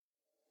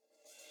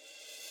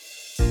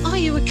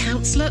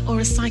counsellor or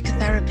a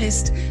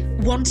psychotherapist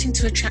wanting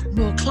to attract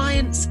more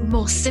clients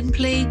more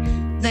simply,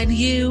 then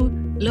you,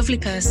 lovely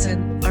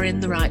person, are in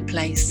the right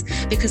place,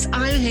 because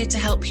I'm here to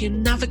help you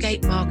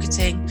navigate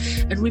marketing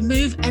and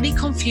remove any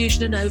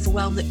confusion and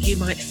overwhelm that you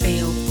might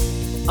feel.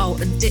 Oh,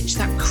 and ditch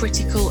that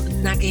critical,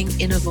 nagging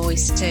inner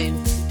voice too.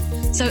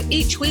 So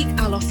each week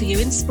I'll offer you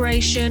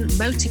inspiration,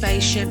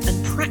 motivation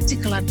and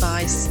practical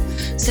advice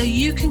so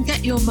you can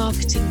get your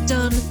marketing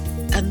done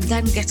and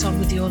then get on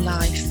with your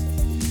life.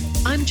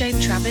 I'm Jane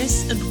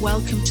Travis and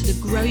welcome to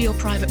the Grow Your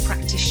Private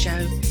Practice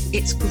Show.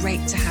 It's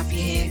great to have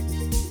you here.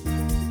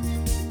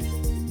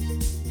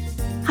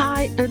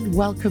 Hi and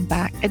welcome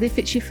back. And if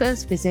it's your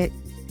first visit,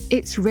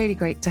 it's really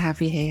great to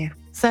have you here.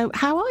 So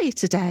how are you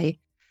today?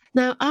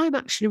 Now, I'm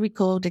actually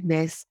recording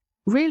this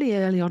really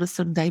early on a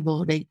Sunday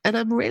morning, and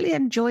I'm really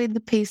enjoying the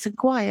peace and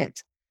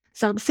quiet.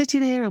 So I'm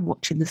sitting here and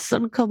watching the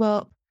sun come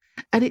up,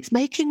 and it's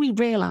making me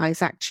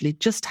realise actually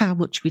just how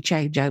much we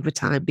change over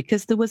time,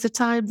 because there was a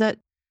time that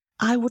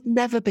I would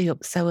never be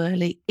up so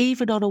early,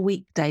 even on a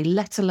weekday,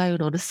 let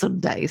alone on a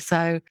Sunday.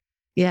 So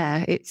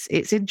yeah,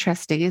 it's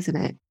interesting, isn't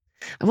it?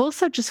 I've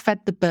also just fed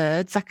the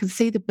birds. I can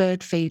see the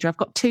bird feeder. I've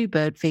got 2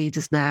 bird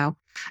feeders now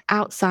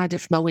outside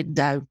of my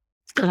window.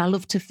 And I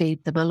love to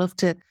feed them. I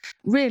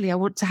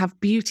want to have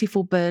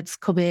beautiful birds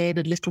come in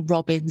and little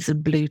robins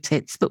and blue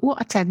tits. But what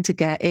I tend to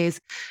get is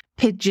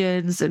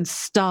pigeons and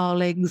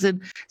starlings.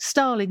 And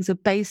starlings are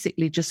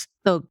basically just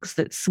thugs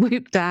that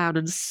swoop down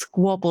and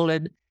squabble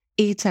and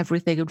eat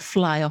everything and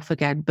fly off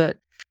again. But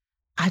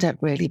I don't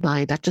really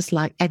mind. I just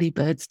like any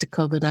birds to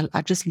come, and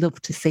I just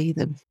love to see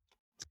them.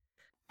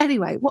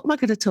 Anyway, what am I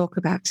going to talk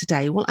about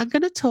today? Well, I'm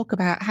going to talk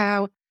about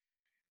how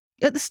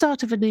at the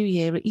start of a new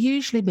year, it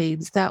usually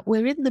means that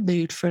we're in the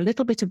mood for a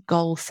little bit of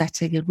goal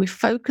setting and we're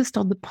focused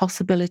on the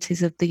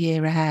possibilities of the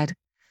year ahead.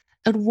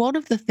 And one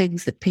of the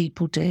things that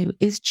people do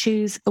is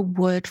choose a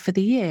word for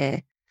the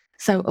year.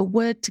 So a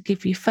word to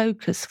give you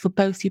focus for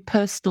both your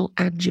personal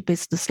and your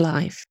business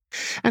life.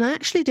 And I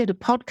actually did a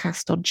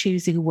podcast on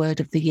choosing a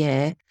word of the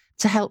year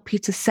to help you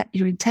to set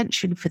your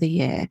intention for the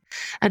year.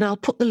 And I'll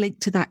put the link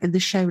to that in the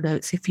show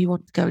notes if you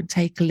want to go and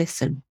take a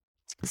listen.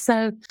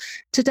 So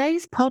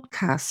today's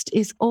podcast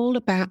is all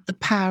about the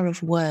power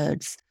of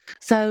words.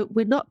 So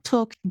we're not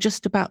talking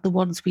just about the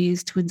ones we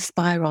use to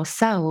inspire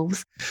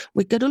ourselves.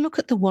 We're going to look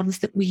at the ones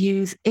that we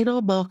use in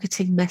our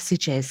marketing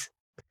messages,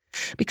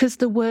 because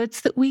the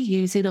words that we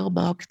use in our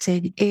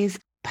marketing is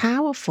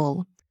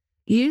powerful.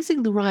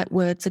 Using the right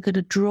words are going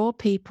to draw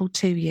people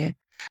to you.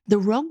 The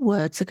wrong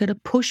words are going to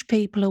push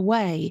people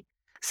away.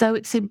 So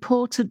it's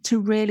important to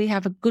really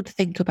have a good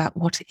think about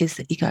what it is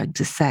that you're going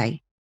to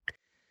say.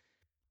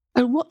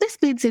 And what this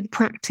means in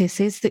practice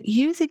is that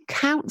using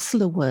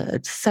counsellor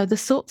words, so the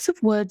sorts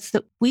of words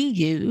that we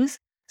use,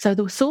 so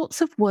the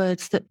sorts of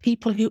words that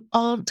people who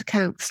aren't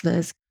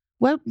counsellors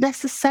won't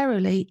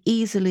necessarily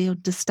easily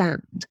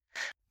understand,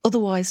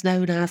 otherwise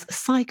known as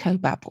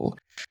psychobabble,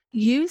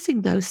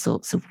 using those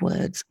sorts of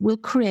words will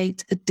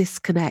create a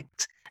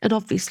disconnect. And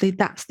obviously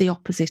that's the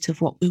opposite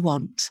of what we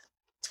want.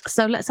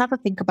 So let's have a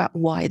think about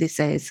why this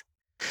is.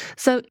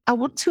 So I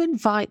want to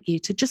invite you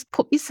to just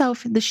put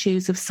yourself in the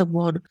shoes of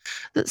someone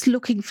that's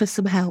looking for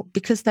some help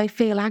because they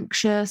feel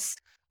anxious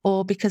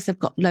or because they've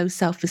got low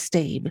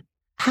self-esteem.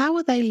 How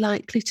are they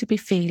likely to be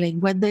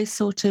feeling when they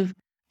sort of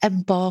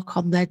embark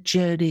on their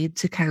journey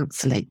into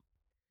counselling?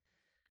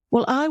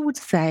 Well, I would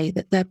say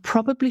that they're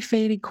probably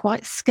feeling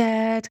quite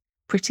scared,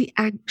 pretty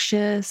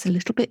anxious, a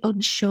little bit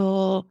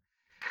unsure.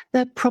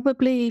 They're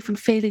probably even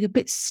feeling a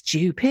bit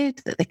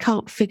stupid that they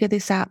can't figure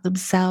this out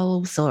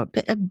themselves, or a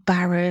bit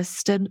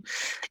embarrassed. And,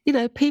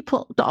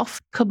 people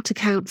often come to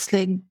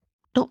counselling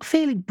not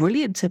feeling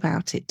brilliant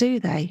about it, do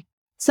they?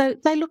 So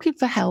they're looking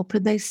for help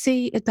and they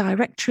see a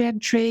directory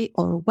entry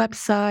or a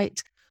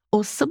website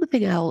or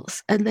something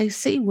else, and they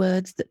see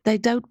words that they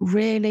don't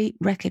really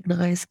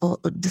recognise or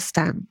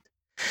understand.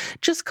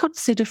 Just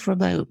consider for a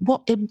moment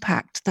what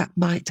impact that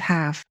might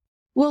have.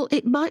 Well,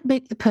 it might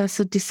make the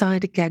person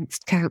decide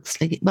against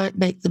counselling. It might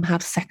make them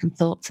have second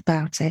thoughts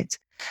about it.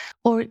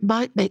 Or it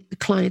might make the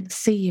client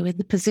see you in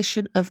the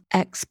position of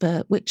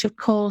expert, which, of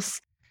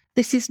course,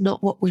 this is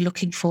not what we're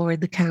looking for in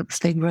the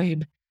counselling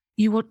room.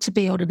 You want to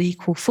be on an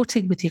equal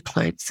footing with your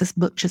clients as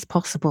much as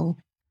possible.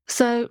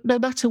 So no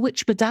matter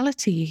which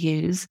modality you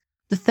use,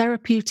 the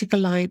therapeutic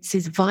alliance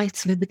is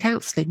vital in the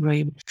counselling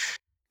room.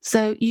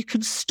 So you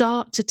can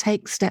start to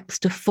take steps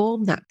to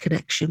form that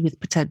connection with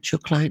potential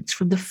clients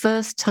from the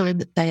first time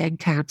that they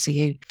encounter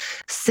you,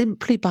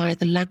 simply by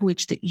the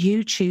language that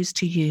you choose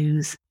to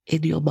use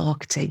in your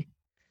marketing.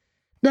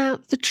 Now,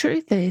 the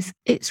truth is,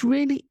 it's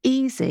really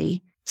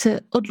easy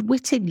to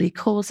unwittingly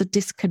cause a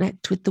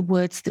disconnect with the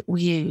words that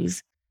we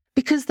use,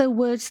 because they're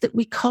words that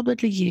we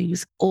commonly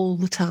use all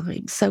the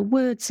time. So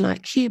words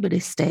like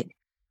humanistic,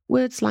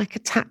 words like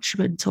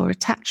attachment or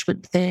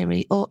attachment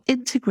theory or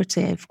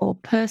integrative or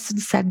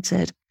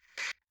person-centered,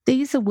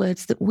 these are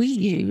words that we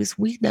use,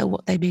 we know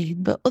what they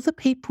mean, but other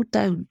people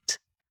don't.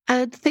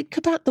 And think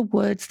about the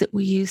words that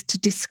we use to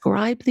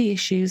describe the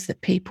issues that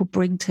people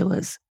bring to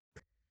us.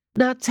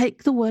 Now,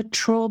 take the word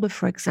trauma,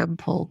 for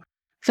example.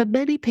 For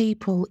many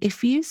people,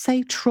 if you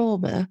say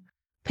trauma,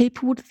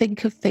 people would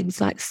think of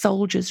things like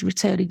soldiers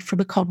returning from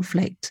a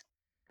conflict.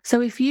 So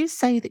if you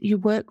say that you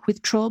work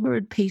with trauma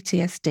and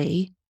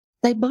PTSD,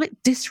 they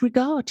might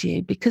disregard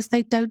you because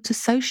they don't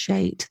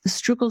associate the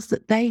struggles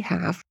that they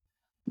have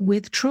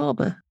with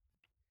trauma.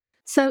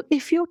 So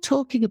if you're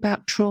talking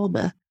about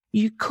trauma,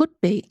 you could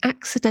be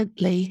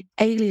accidentally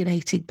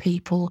alienating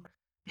people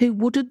who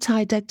wouldn't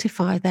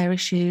identify their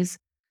issues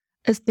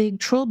as being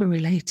trauma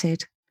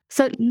related.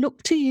 So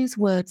look to use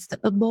words that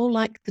are more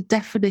like the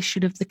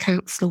definition of the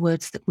counsellor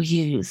words that we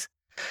use.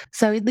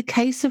 So in the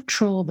case of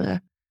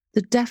trauma,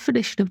 the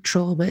definition of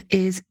trauma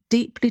is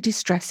deeply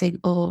distressing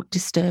or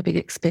disturbing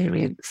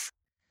experience.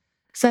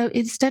 So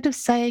instead of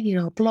saying in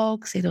our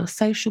blogs, in our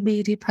social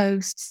media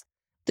posts,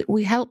 that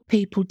we help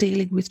people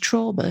dealing with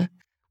trauma,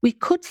 we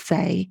could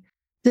say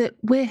that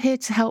we're here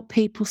to help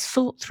people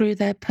sort through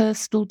their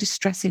personal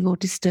distressing or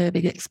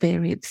disturbing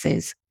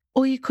experiences.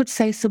 Or you could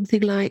say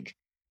something like,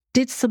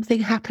 did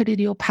something happen in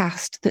your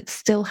past that's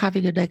still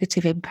having a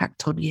negative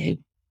impact on you?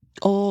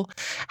 Or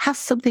has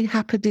something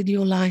happened in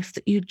your life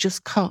that you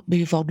just can't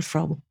move on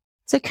from?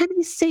 So can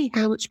you see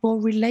how much more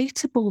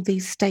relatable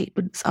these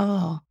statements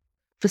are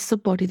for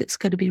somebody that's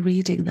going to be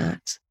reading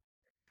that?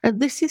 And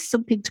this is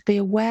something to be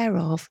aware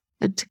of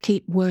and to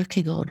keep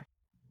working on.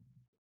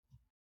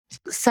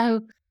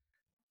 So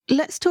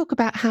let's talk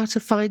about how to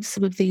find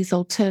some of these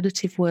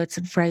alternative words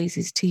and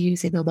phrases to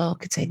use in our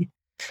marketing.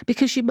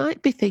 Because you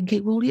might be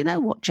thinking, well, you know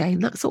what, Jane,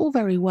 that's all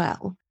very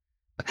well.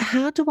 But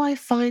how do I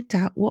find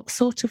out what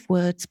sort of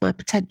words my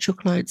potential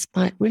clients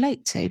might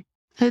relate to?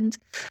 And,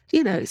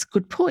 it's a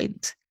good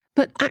point.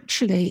 But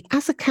actually,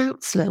 as a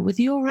counsellor with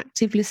your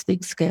active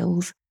listening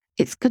skills,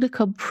 it's going to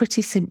come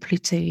pretty simply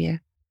to you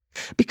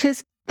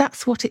because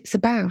that's what it's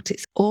about.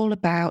 It's all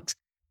about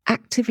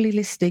actively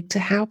listening to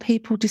how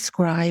people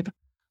describe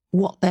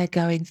what they're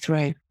going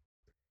through.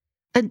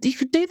 And you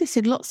can do this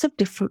in lots of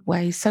different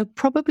ways. So,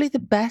 probably the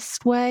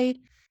best way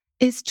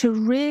is to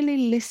really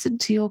listen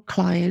to your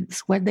clients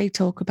when they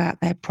talk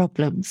about their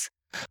problems.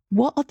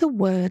 What are the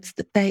words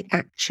that they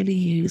actually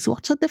use?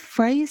 What are the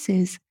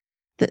phrases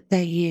that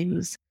they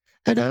use?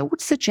 And I would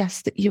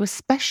suggest that you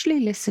especially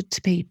listen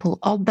to people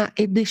on that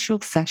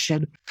initial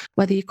session,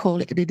 whether you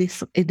call it an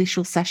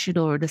initial session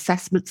or an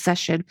assessment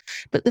session,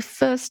 but the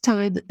first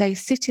time that they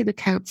sit in a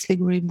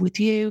counselling room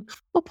with you,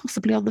 or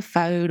possibly on the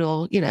phone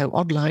or,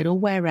 online or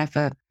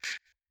wherever,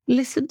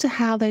 listen to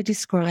how they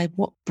describe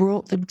what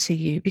brought them to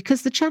you,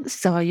 because the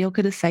chances are you're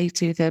going to say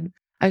to them,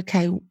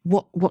 okay,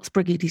 what's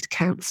bringing you to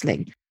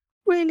counselling?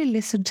 Really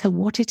listen to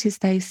what it is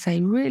they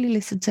say. Really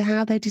listen to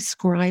how they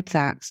describe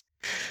that,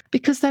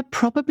 because they're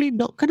probably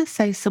not going to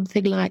say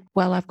something like,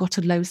 well, I've got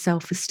a low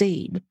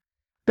self-esteem,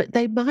 but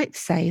they might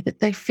say that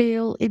they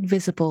feel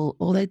invisible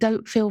or they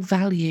don't feel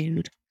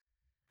valued.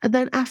 And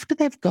then after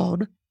they've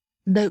gone,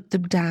 note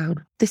them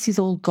down. This is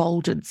all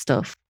golden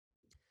stuff.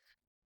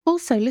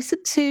 Also, listen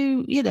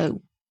to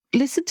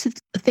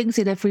things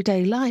in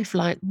everyday life,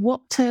 like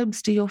what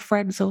terms do your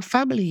friends or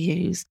family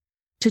use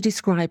to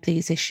describe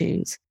these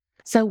issues?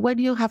 So when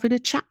you're having a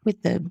chat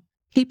with them,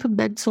 keep a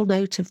mental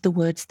note of the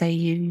words they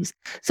use.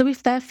 So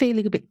if they're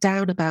feeling a bit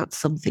down about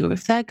something, or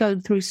if they're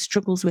going through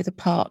struggles with a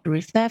partner,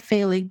 if they're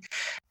feeling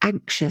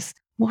anxious,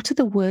 what are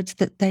the words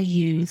that they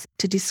use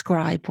to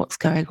describe what's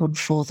going on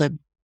for them?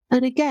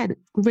 And again,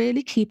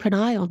 really keep an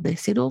eye on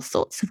this in all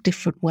sorts of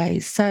different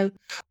ways. So,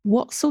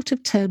 what sort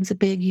of terms are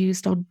being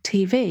used on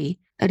TV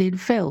and in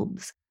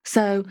films?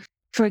 So,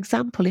 for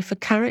example, if a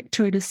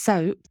character in a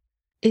soap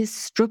is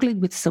struggling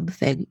with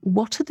something,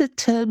 what are the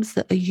terms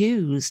that are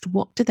used?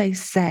 What do they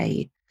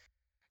say?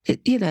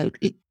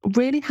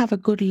 Really have a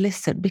good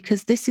listen,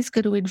 because this is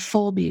going to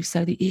inform you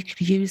so that you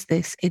can use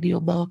this in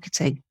your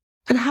marketing.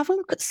 And have a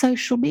look at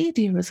social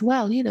media as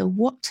well.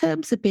 What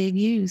terms are being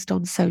used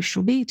on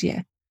social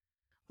media?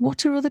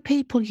 What are other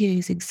people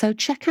using? So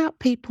check out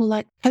people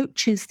like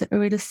coaches that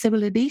are in a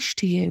similar niche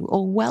to you,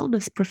 or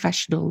wellness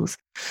professionals,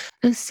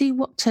 and see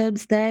what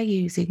terms they're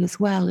using as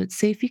well, and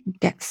see if you can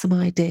get some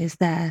ideas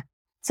there.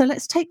 So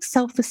let's take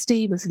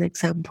self-esteem as an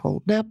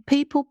example. Now,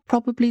 people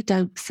probably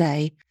don't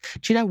say,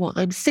 do you know what,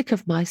 I'm sick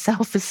of my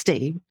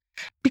self-esteem,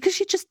 because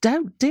you just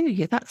don't, do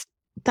you?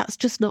 That's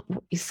just not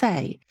what you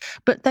say.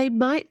 But they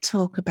might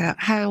talk about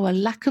how a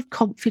lack of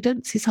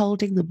confidence is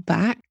holding them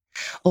back,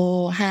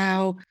 or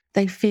how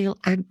they feel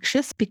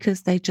anxious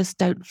because they just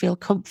don't feel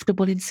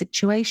comfortable in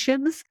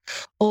situations,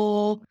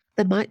 or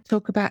they might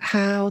talk about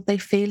how they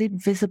feel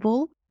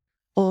invisible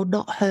or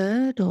not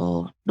heard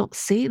or not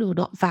seen or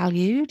not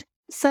valued.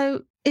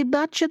 So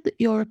imagine that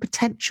you're a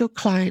potential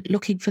client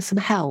looking for some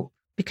help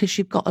because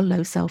you've got a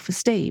low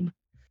self-esteem,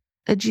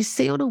 and you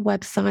see on a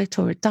website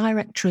or a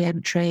directory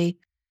entry,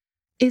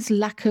 is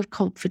lack of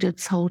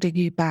confidence holding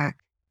you back?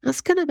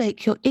 That's going to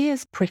make your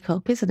ears prick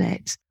up, isn't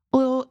it?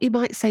 Or you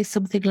might say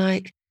something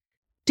like,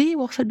 do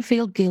you often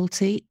feel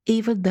guilty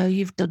even though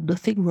you've done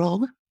nothing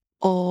wrong?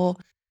 Or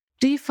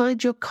do you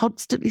find you're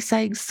constantly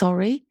saying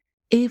sorry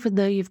even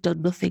though you've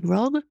done nothing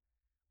wrong?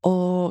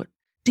 Or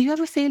Do you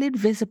ever feel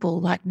invisible,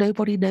 like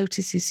nobody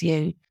notices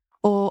you?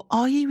 Or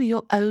are you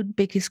your own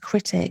biggest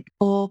critic?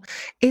 Or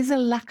is a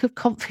lack of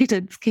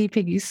confidence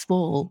keeping you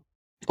small?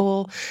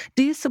 Or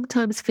do you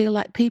sometimes feel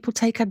like people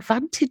take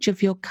advantage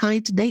of your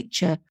kind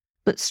nature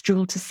but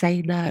struggle to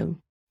say no?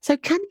 So,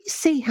 can you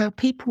see how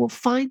people will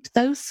find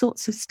those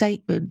sorts of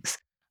statements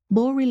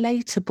more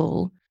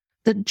relatable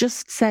than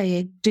just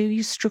saying, do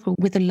you struggle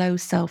with a low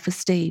self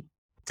esteem?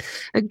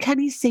 And can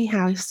you see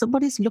how if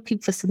somebody's looking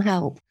for some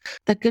help,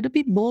 they're going to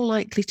be more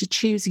likely to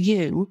choose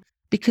you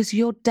because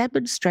you're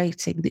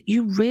demonstrating that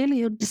you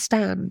really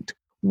understand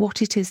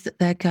what it is that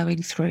they're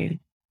going through?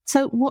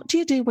 So, what do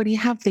you do when you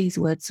have these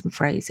words and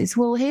phrases?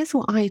 Well, here's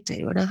what I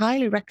do, and I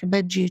highly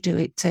recommend you do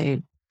it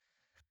too.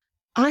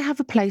 I have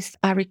a place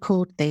I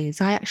record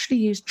these. I actually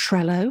use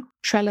Trello.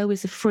 Trello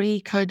is a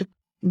free kind of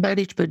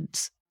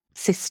management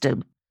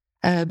system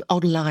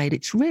online.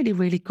 It's really,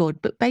 really good.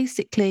 But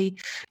basically,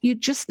 you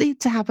just need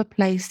to have a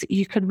place that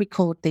you can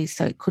record these.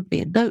 So it could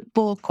be a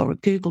notebook or a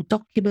Google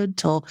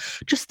document or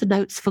just the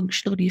notes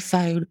function on your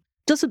phone.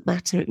 Doesn't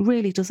matter. It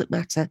really doesn't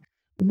matter.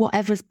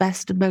 Whatever's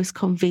best and most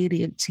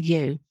convenient to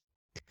you.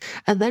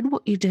 And then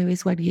what you do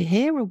is when you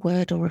hear a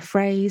word or a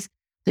phrase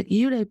that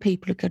you know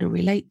people are going to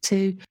relate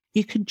to,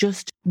 you can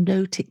just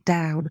note it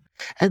down.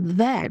 And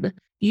then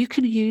you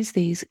can use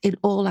these in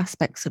all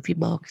aspects of your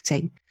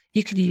marketing.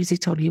 You can use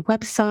it on your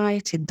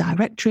website, in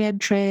directory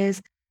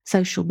entries,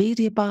 social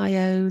media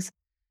bios.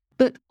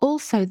 But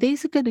also,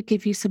 these are going to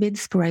give you some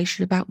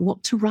inspiration about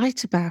what to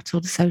write about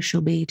on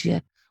social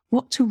media,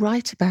 what to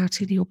write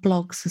about in your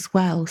blogs as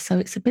well. So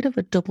it's a bit of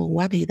a double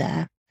whammy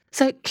there.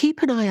 So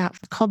keep an eye out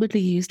for commonly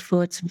used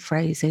words and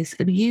phrases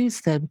and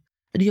use them,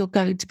 and you're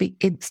going to be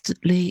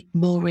instantly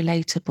more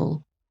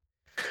relatable.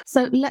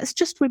 So let's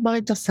just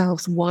remind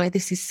ourselves why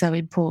this is so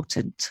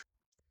important.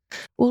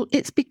 Well,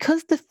 it's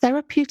because the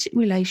therapeutic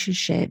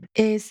relationship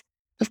is,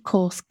 of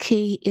course,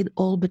 key in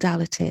all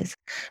modalities.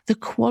 The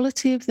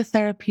quality of the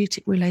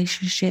therapeutic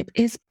relationship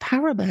is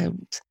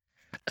paramount.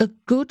 A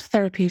good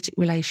therapeutic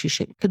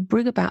relationship can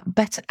bring about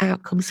better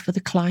outcomes for the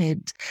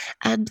client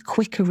and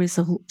quicker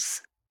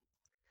results.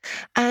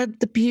 And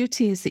the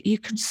beauty is that you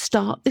can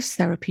start this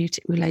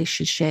therapeutic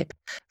relationship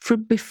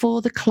from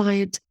before the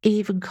client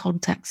even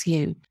contacts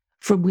you,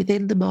 from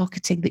within the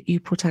marketing that you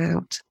put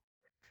out.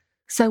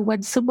 So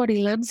when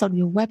somebody lands on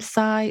your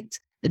website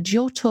and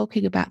you're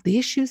talking about the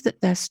issues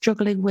that they're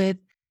struggling with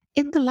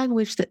in the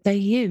language that they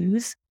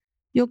use,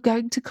 you're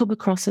going to come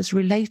across as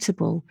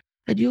relatable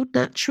and you're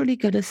naturally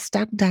going to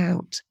stand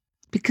out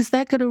because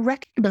they're going to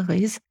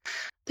recognize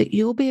that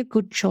you'll be a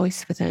good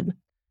choice for them.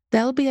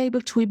 They'll be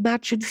able to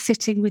imagine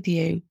sitting with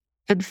you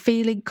and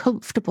feeling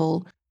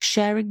comfortable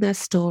sharing their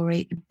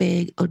story and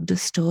being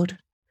understood.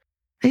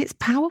 And it's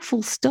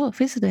powerful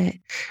stuff, isn't it?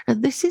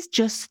 And this is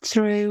just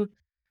through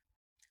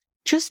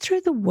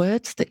the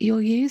words that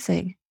you're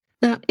using.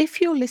 Now, if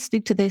you're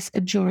listening to this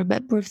and you're a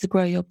member of the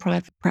Grow Your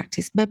Private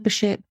Practice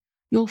membership,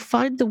 you'll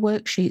find the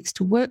worksheets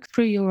to work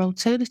through your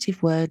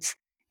alternative words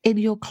in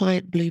your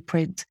client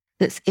blueprint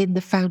that's in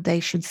the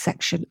foundation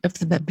section of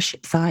the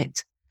membership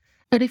site.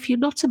 And if you're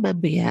not a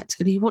member yet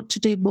and you want to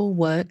do more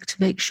work to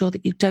make sure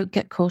that you don't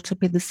get caught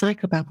up in the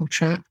psychobabble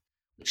trap,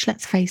 which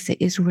let's face it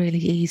is really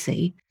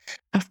easy,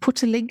 I've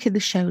put a link in the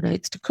show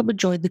notes to come and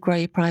join the Grow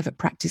Your Private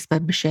Practice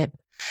membership.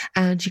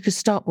 And you can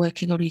start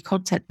working on your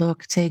content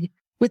marketing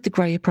with the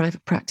Grow Your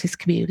Private Practice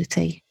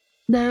community.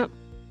 Now,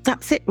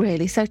 that's it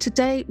really. So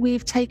today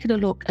we've taken a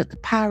look at the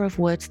power of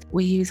words that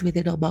we use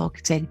within our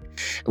marketing.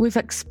 We've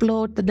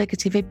explored the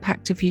negative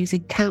impact of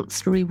using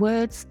counsellory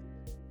words,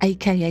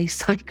 aka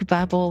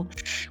psychobabble.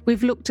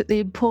 We've looked at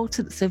the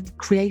importance of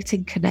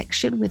creating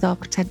connection with our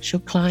potential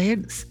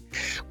clients.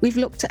 We've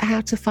looked at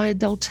how to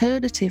find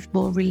alternative,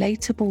 more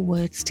relatable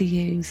words to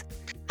use.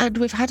 And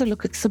we've had a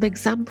look at some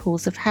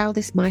examples of how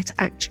this might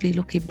actually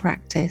look in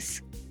practice.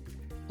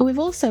 And we've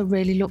also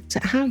really looked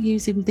at how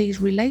using these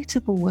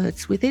relatable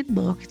words within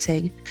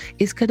marketing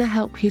is going to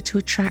help you to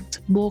attract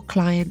more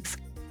clients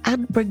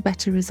and bring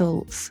better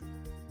results.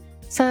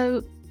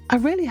 So I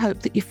really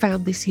hope that you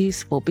found this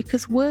useful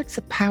because words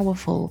are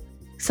powerful.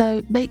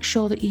 So make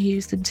sure that you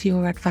use them to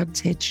your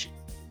advantage.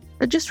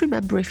 And just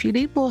remember, if you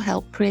need more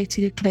help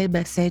creating a clear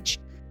message,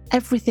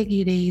 everything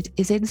you need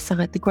is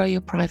inside the Grow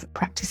Your Private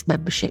Practice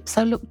membership.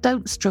 So look,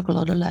 don't struggle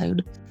on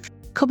alone.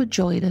 Come and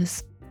join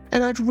us.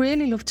 And I'd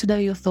really love to know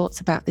your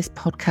thoughts about this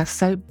podcast.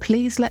 So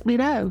please let me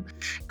know.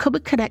 Come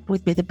and connect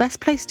with me. The best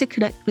place to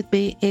connect with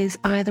me is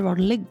either on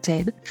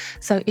LinkedIn.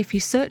 So if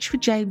you search for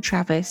Jane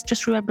Travis,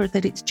 just remember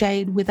that it's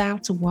Jane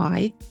without a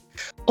Y.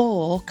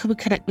 Or come and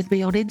connect with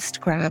me on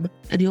Instagram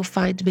and you'll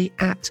find me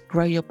at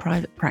Grow Your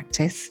Private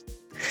Practice.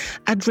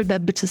 And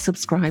remember to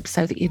subscribe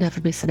so that you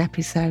never miss an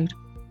episode.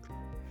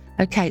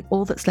 Okay,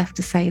 all that's left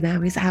to say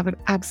now is have an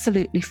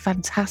absolutely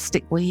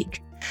fantastic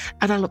week.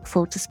 And I look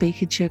forward to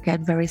speaking to you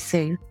again very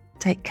soon.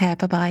 Take care.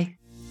 Bye-bye.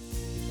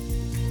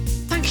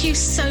 Thank you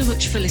so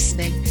much for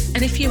listening.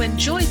 And if you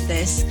enjoyed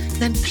this,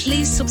 then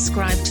please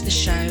subscribe to the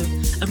show.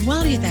 And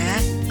while you're there,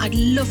 I'd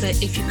love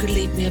it if you could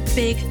leave me a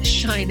big,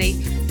 shiny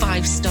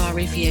 5-star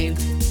review.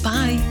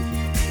 Bye.